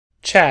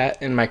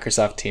Chat in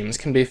Microsoft Teams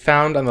can be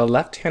found on the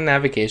left-hand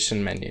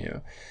navigation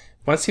menu.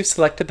 Once you've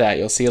selected that,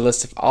 you'll see a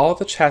list of all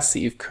the chats that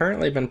you've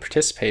currently been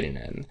participating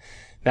in.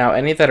 Now,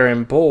 any that are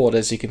in bold,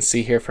 as you can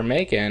see here for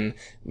Megan,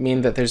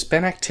 mean that there's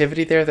been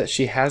activity there that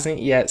she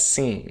hasn't yet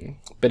seen.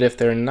 But if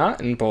they're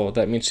not in bold,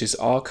 that means she's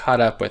all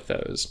caught up with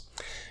those.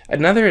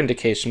 Another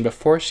indication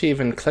before she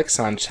even clicks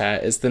on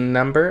chat is the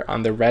number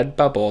on the red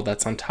bubble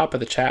that's on top of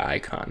the chat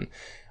icon,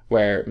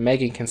 where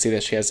Megan can see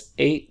that she has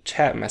 8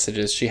 chat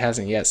messages she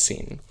hasn't yet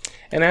seen.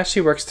 And as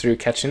she works through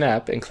catching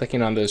up and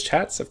clicking on those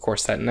chats, of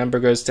course that number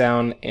goes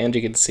down, and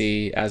you can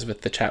see, as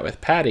with the chat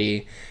with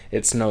Patty,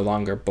 it's no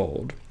longer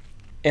bold.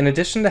 In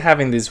addition to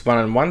having these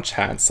one-on-one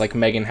chats like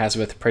Megan has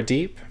with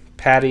Pradeep,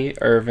 Patty,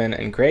 Irvin,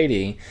 and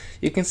Grady,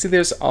 you can see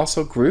there's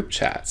also group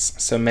chats.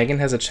 So Megan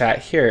has a chat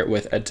here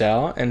with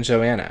Adele and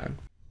Joanna.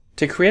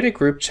 To create a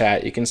group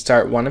chat, you can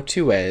start one of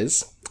 2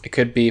 ways. It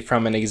could be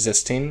from an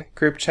existing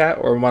group chat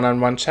or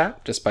one-on-one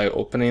chat, just by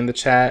opening the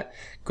chat,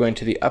 going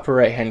to the upper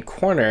right-hand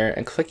corner,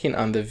 and clicking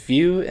on the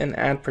View and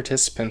Add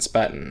Participants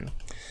button.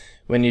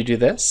 When you do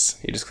this,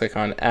 you just click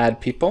on Add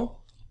People,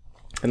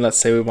 and let's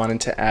say we wanted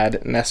to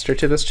add Nestor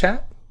to this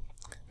chat.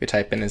 We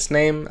type in his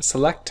name,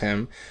 select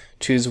him,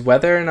 choose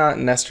whether or not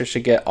Nestor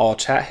should get all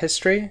chat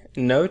history,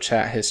 no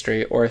chat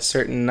history, or a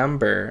certain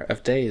number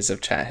of days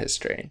of chat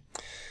history.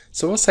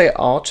 So we'll say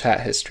all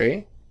chat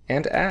history,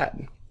 and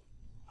add.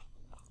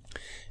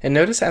 And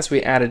notice as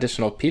we add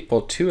additional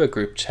people to a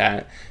group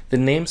chat, the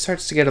name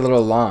starts to get a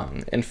little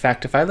long. In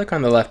fact, if I look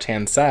on the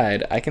left-hand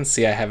side, I can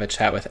see I have a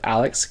chat with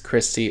Alex,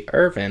 Christy,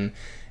 Irvin,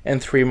 and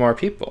 3 more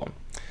people.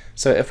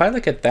 So if I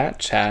look at that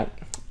chat,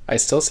 I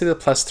still see the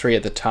 +3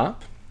 at the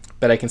top,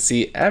 but I can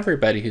see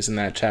everybody who's in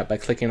that chat by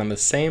clicking on the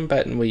same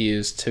button we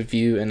used to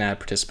view and add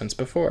participants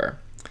before.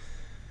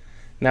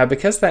 Now,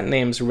 because that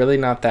name's really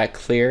not that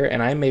clear,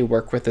 and I may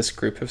work with this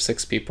group of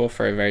 6 people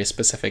for a very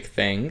specific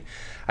thing,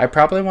 I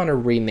probably want to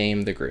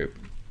rename the group.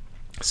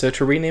 So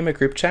to rename a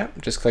group chat,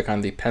 just click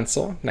on the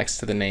pencil next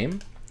to the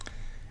name,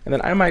 and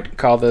then I might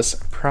call this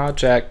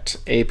Project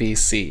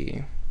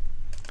ABC,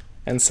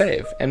 and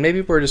save. And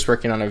maybe we're just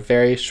working on a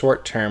very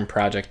short-term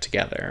project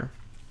together.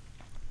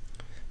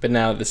 But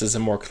now this is a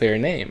more clear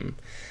name.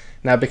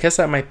 Now, because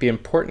that might be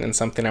important and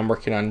something I'm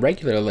working on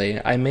regularly,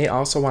 I may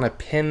also want to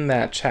pin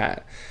that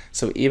chat.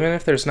 So even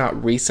if there's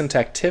not recent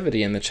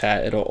activity in the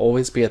chat, it'll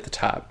always be at the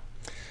top.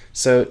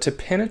 So to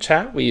pin a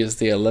chat, we use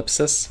the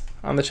ellipsis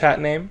on the chat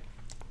name,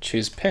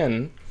 choose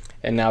pin,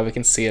 and now we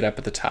can see it up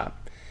at the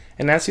top.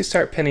 And as you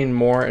start pinning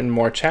more and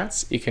more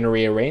chats, you can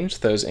rearrange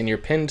those in your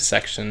pinned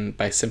section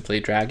by simply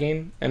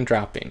dragging and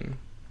dropping.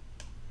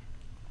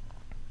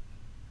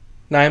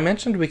 Now, I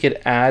mentioned we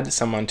could add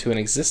someone to an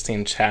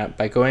existing chat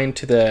by going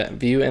to the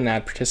View and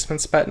Add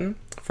Participants button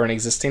for an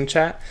existing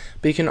chat,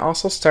 but you can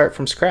also start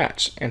from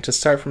scratch. And to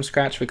start from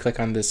scratch, we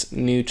click on this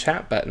New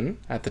Chat button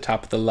at the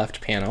top of the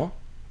left panel,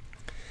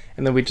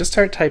 and then we just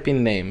start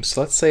typing names.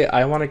 So let's say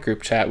I want a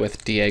group chat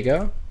with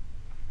Diego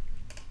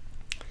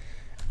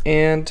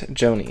and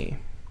Joni.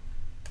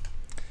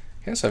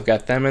 Okay, so I've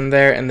got them in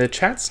there, and the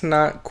chat's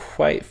not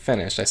quite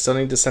finished. I still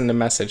need to send a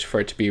message for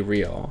it to be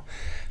real.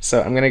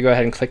 So I'm going to go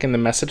ahead and click in the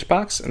message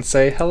box and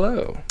say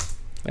hello,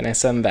 and I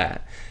send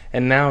that.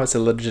 And now it's a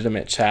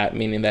legitimate chat,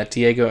 meaning that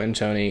Diego and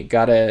Joni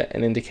got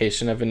an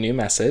indication of a new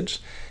message,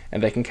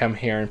 and they can come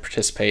here and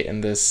participate in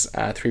this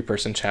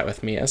 3-person chat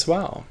with me as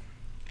well.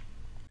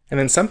 And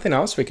then something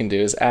else we can do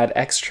is add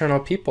external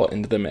people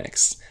into the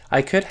mix.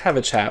 I could have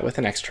a chat with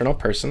an external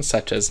person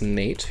such as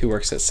Nate, who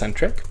works at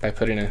Centric, by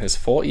putting in his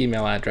full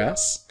email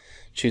address,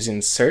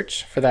 choosing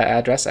search for that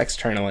address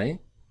externally.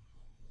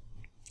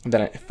 And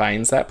then it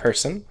finds that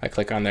person. I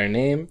click on their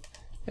name,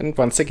 and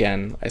once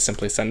again, I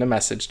simply send a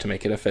message to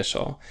make it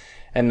official.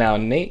 And now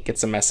Nate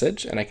gets a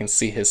message, and I can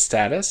see his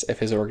status if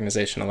his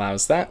organization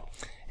allows that,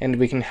 and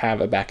we can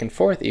have a back and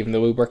forth even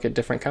though we work at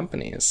different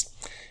companies.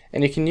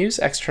 And you can use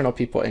external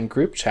people in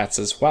group chats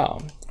as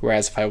well,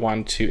 whereas if I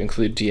want to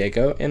include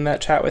Diego in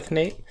that chat with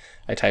Nate,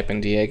 I type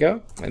in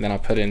Diego, and then I'll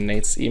put in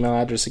Nate's email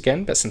address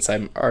again, but since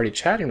I'm already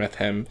chatting with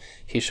him,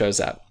 he shows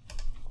up.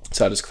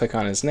 So I'll just click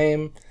on his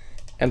name,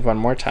 and one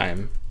more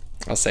time,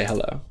 I'll say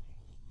hello.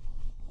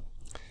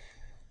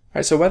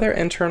 Alright, so whether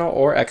internal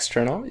or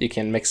external, you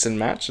can mix and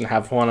match and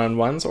have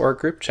one-on-ones or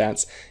group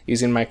chats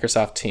using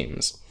Microsoft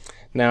Teams.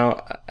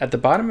 Now, at the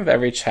bottom of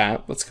every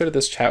chat, let's go to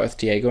this chat with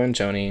Diego and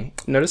Joni.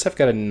 Notice I've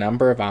got a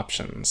number of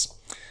options.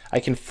 I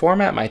can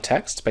format my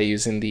text by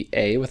using the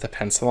A with a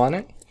pencil on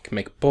it. I can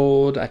make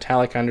bold,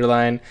 italic,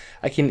 underline.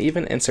 I can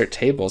even insert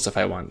tables if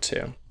I want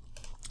to.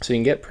 So you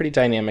can get pretty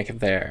dynamic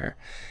there.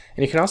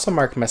 And you can also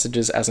mark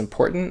messages as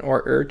important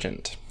or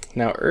urgent.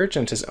 Now,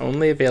 urgent is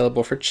only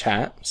available for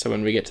chat, so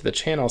when we get to the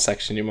channel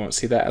section, you won't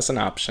see that as an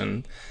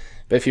option.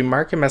 But if you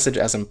mark a message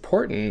as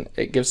important,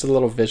 it gives a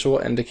little visual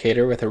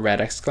indicator with a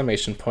red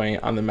exclamation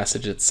point on the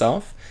message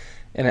itself,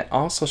 and it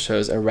also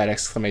shows a red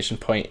exclamation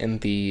point in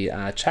the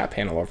chat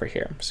panel over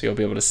here. So you'll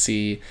be able to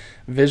see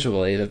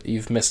visually that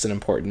you've missed an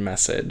important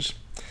message.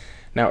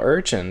 Now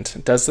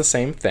urgent does the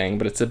same thing,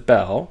 but it's a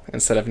bell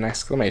instead of an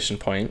exclamation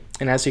point.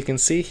 And as you can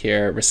see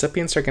here,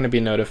 recipients are going to be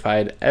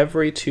notified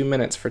every 2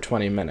 minutes for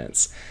 20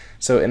 minutes.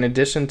 So in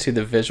addition to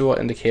the visual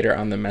indicator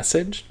on the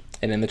message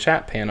and in the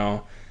chat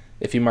panel,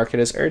 if you mark it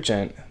as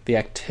urgent, the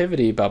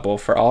activity bubble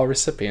for all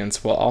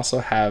recipients will also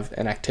have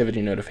an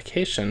activity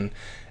notification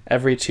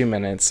every 2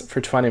 minutes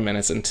for 20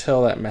 minutes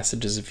until that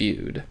message is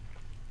viewed.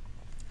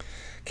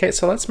 Okay,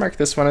 so let's mark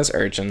this one as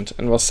urgent,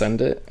 and we'll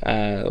send it.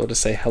 We'll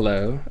just say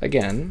hello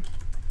again.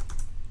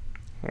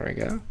 There we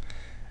go.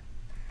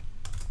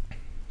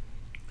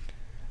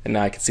 And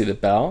now I can see the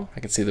bell, I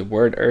can see the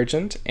word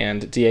urgent,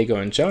 and Diego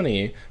and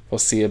Joni will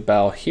see a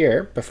bell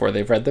here before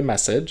they've read the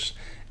message,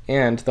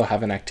 and they'll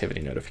have an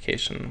activity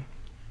notification.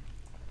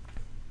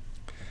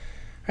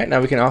 All right, now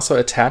we can also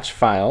attach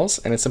files,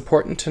 and it's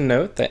important to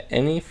note that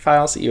any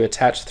files that you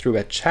attach through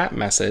a chat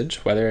message,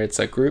 whether it's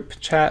a group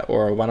chat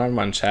or a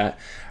one-on-one chat,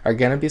 are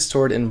going to be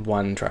stored in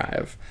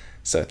OneDrive.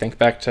 So think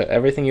back to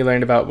everything you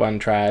learned about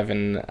OneDrive,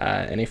 and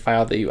any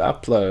file that you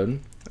upload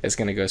is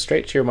going to go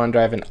straight to your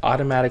OneDrive and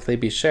automatically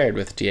be shared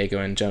with Diego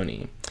and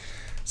Joni.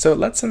 So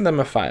let's send them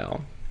a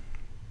file.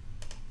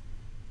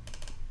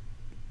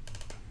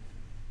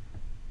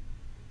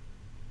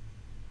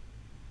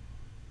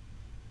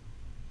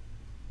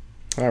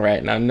 All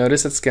right, now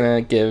notice it's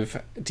going to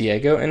give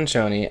Diego and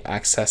Joni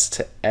access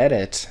to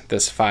edit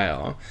this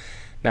file.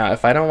 Now,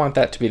 if I don't want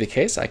that to be the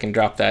case, I can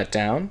drop that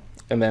down,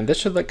 and then this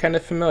should look kind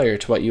of familiar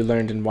to what you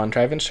learned in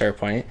OneDrive and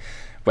SharePoint,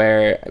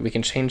 where we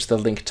can change the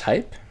link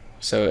type.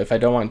 So if I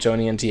don't want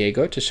Joni and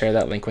Diego to share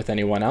that link with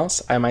anyone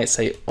else, I might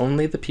say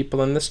only the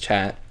people in this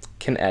chat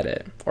can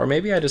edit, or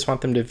maybe I just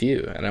want them to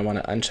view and I want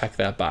to uncheck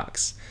that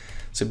box.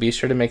 So be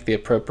sure to make the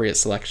appropriate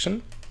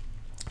selection,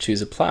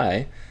 choose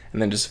apply,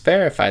 and then just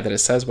verify that it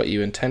says what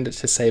you intend it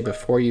to say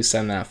before you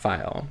send that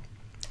file.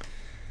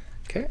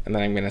 Okay, and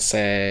then I'm going to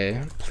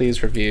say,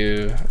 please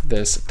review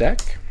this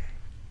deck.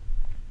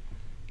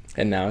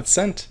 And now it's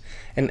sent.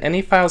 And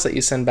any files that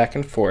you send back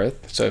and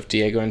forth, so if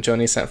Diego and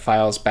Joni sent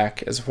files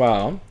back as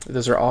well,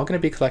 those are all going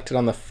to be collected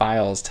on the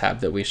Files tab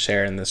that we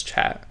share in this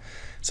chat.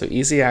 So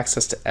easy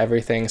access to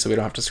everything, so we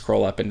don't have to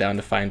scroll up and down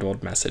to find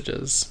old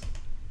messages.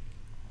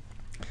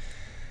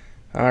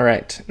 All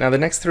right, now the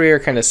next three are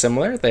kind of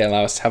similar. They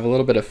allow us to have a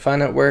little bit of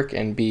fun at work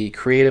and be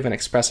creative and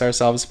express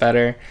ourselves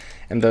better.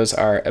 And those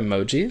are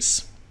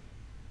emojis,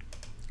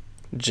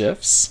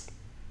 GIFs,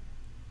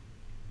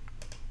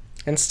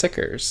 and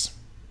stickers.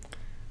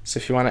 So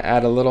if you want to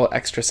add a little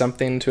extra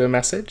something to a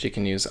message, you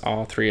can use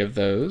all three of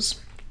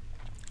those.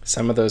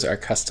 Some of those are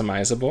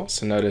customizable.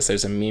 So notice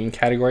there's a meme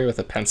category with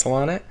a pencil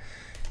on it.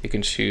 You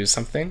can choose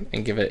something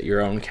and give it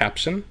your own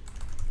caption.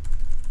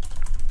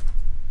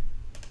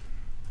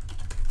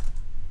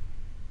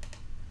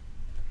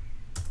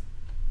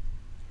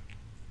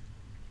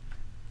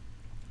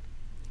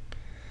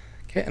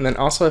 Okay, and then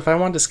also if I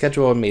want to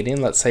schedule a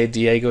meeting, let's say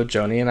Diego,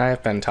 Joni, and I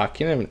have been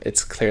talking and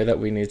it's clear that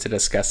we need to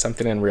discuss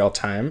something in real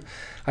time,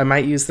 I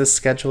might use this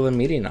schedule a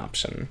meeting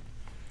option.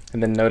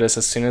 And then notice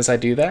as soon as I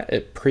do that,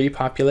 it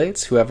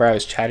pre-populates whoever I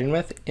was chatting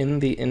with in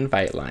the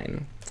invite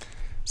line.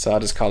 So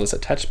I'll just call this a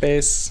touch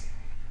base.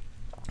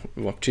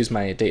 We'll choose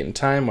my date and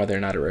time, whether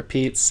or not it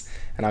repeats,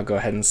 and I'll go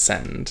ahead and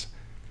send.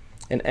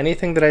 And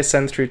anything that I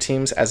send through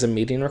Teams as a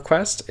meeting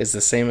request is the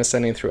same as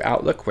sending through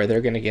Outlook, where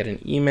they're going to get an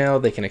email,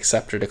 they can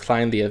accept or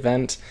decline the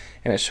event,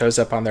 and it shows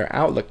up on their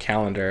Outlook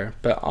calendar,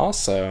 but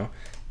also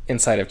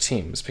inside of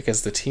Teams,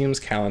 because the Teams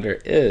calendar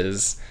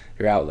is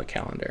your Outlook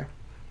calendar.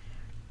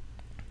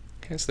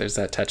 Okay, so there's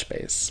that touch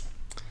base.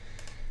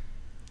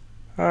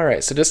 All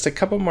right, so just a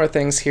couple more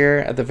things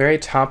here. At the very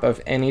top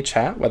of any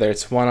chat, whether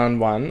it's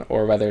one-on-one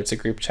or whether it's a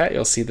group chat,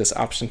 you'll see this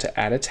option to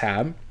add a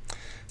tab.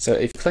 So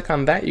if you click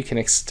on that, you can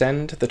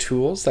extend the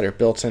tools that are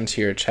built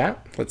into your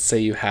chat. Let's say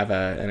you have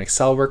an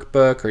Excel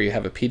workbook or you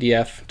have a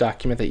PDF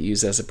document that you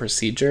use as a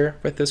procedure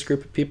with this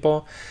group of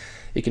people.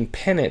 You can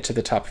pin it to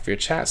the top of your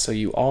chat so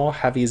you all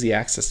have easy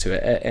access to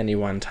it at any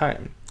one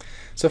time.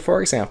 So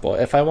for example,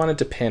 if I wanted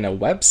to pin a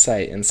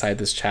website inside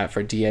this chat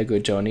for Diego,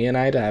 Joni, and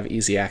I to have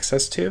easy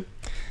access to,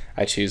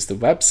 I choose the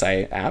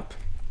website app.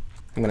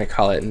 I'm going to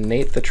call it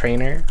Nate the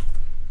Trainer,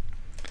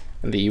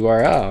 and the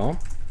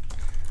URL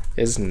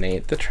is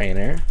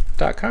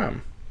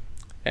natethetrainer.com,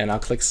 and I'll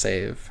click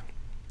save.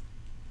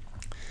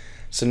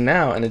 So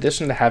now, in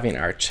addition to having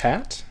our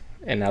chat,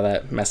 and now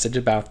that message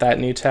about that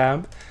new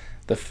tab,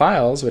 the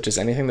files, which is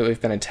anything that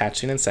we've been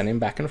attaching and sending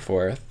back and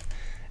forth,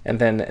 and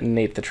then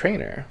Nate the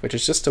Trainer, which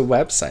is just a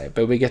website,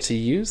 but we get to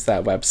use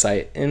that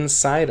website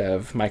inside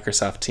of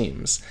Microsoft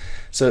Teams.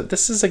 So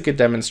this is a good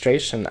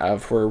demonstration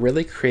of we're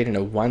really creating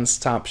a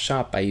one-stop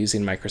shop by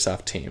using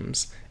Microsoft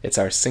Teams. It's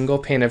our single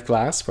pane of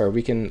glass where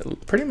we can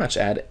pretty much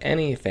add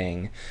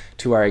anything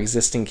to our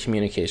existing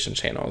communication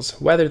channels,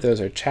 whether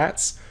those are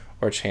chats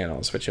or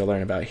channels, which you'll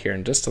learn about here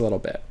in just a little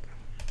bit.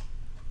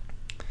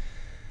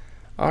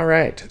 All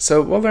right,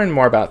 so we'll learn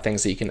more about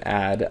things that you can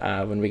add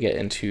when we get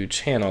into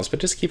channels,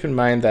 but just keep in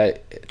mind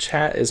that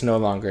chat is no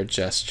longer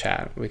just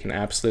chat. We can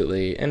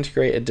absolutely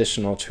integrate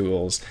additional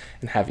tools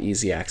and have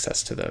easy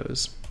access to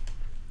those.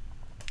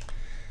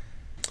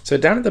 So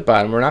down at the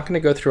bottom, we're not going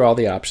to go through all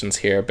the options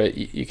here, but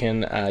you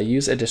can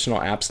use additional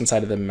apps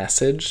inside of the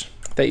message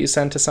that you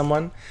send to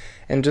someone.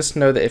 And just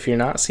know that if you're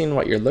not seeing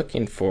what you're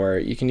looking for,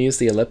 you can use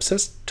the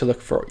ellipsis to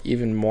look for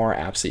even more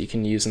apps that you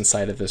can use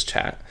inside of this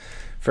chat.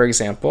 For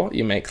example,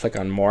 you may click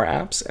on more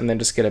apps and then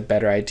just get a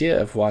better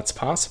idea of what's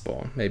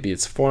possible. Maybe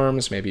it's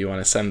forms, maybe you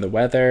want to send the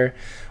weather,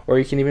 or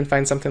you can even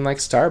find something like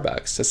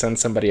Starbucks to send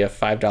somebody a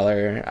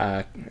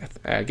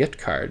 $5 gift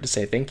card to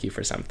say thank you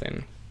for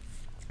something.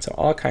 So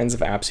all kinds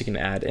of apps you can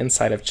add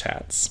inside of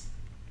chats.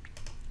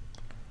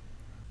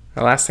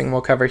 The last thing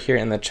we'll cover here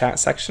in the chat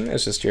section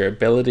is just your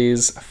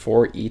abilities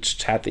for each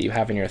chat that you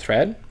have in your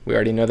thread. We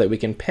already know that we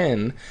can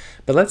pin,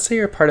 but let's say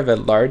you're part of a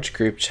large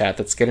group chat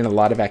that's getting a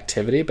lot of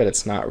activity, but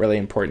it's not really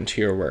important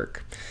to your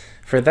work.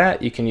 For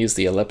that, you can use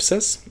the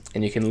ellipsis,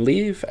 and you can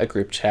leave a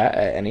group chat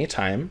at any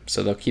time,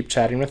 so they'll keep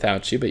chatting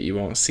without you, but you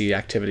won't see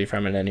activity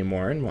from it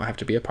anymore and won't have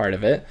to be a part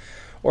of it.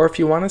 Or if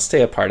you want to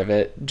stay a part of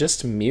it,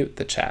 just mute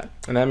the chat.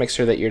 And that makes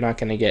sure that you're not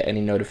going to get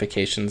any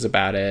notifications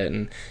about it,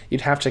 and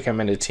you'd have to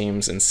come into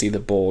Teams and see the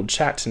bold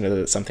chat to know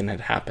that something had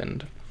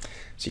happened.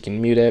 So you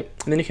can mute it,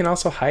 and then you can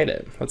also hide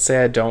it. Let's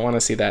say I don't want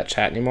to see that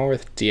chat anymore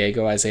with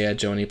Diego, Isaiah,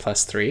 Joni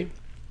 +3.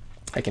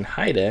 I can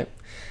hide it,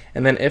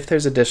 and then if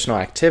there's additional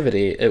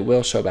activity, it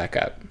will show back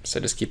up. So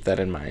just keep that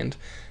in mind.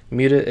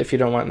 Mute it if you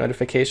don't want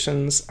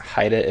notifications,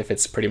 hide it if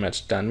it's pretty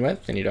much done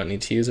with and you don't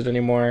need to use it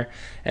anymore,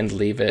 and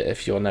leave it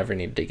if you'll never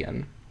need it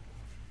again.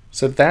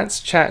 So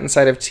that's chat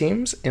inside of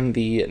Teams. In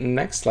the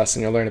next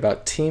lesson, you'll learn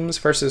about teams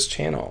versus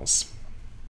channels.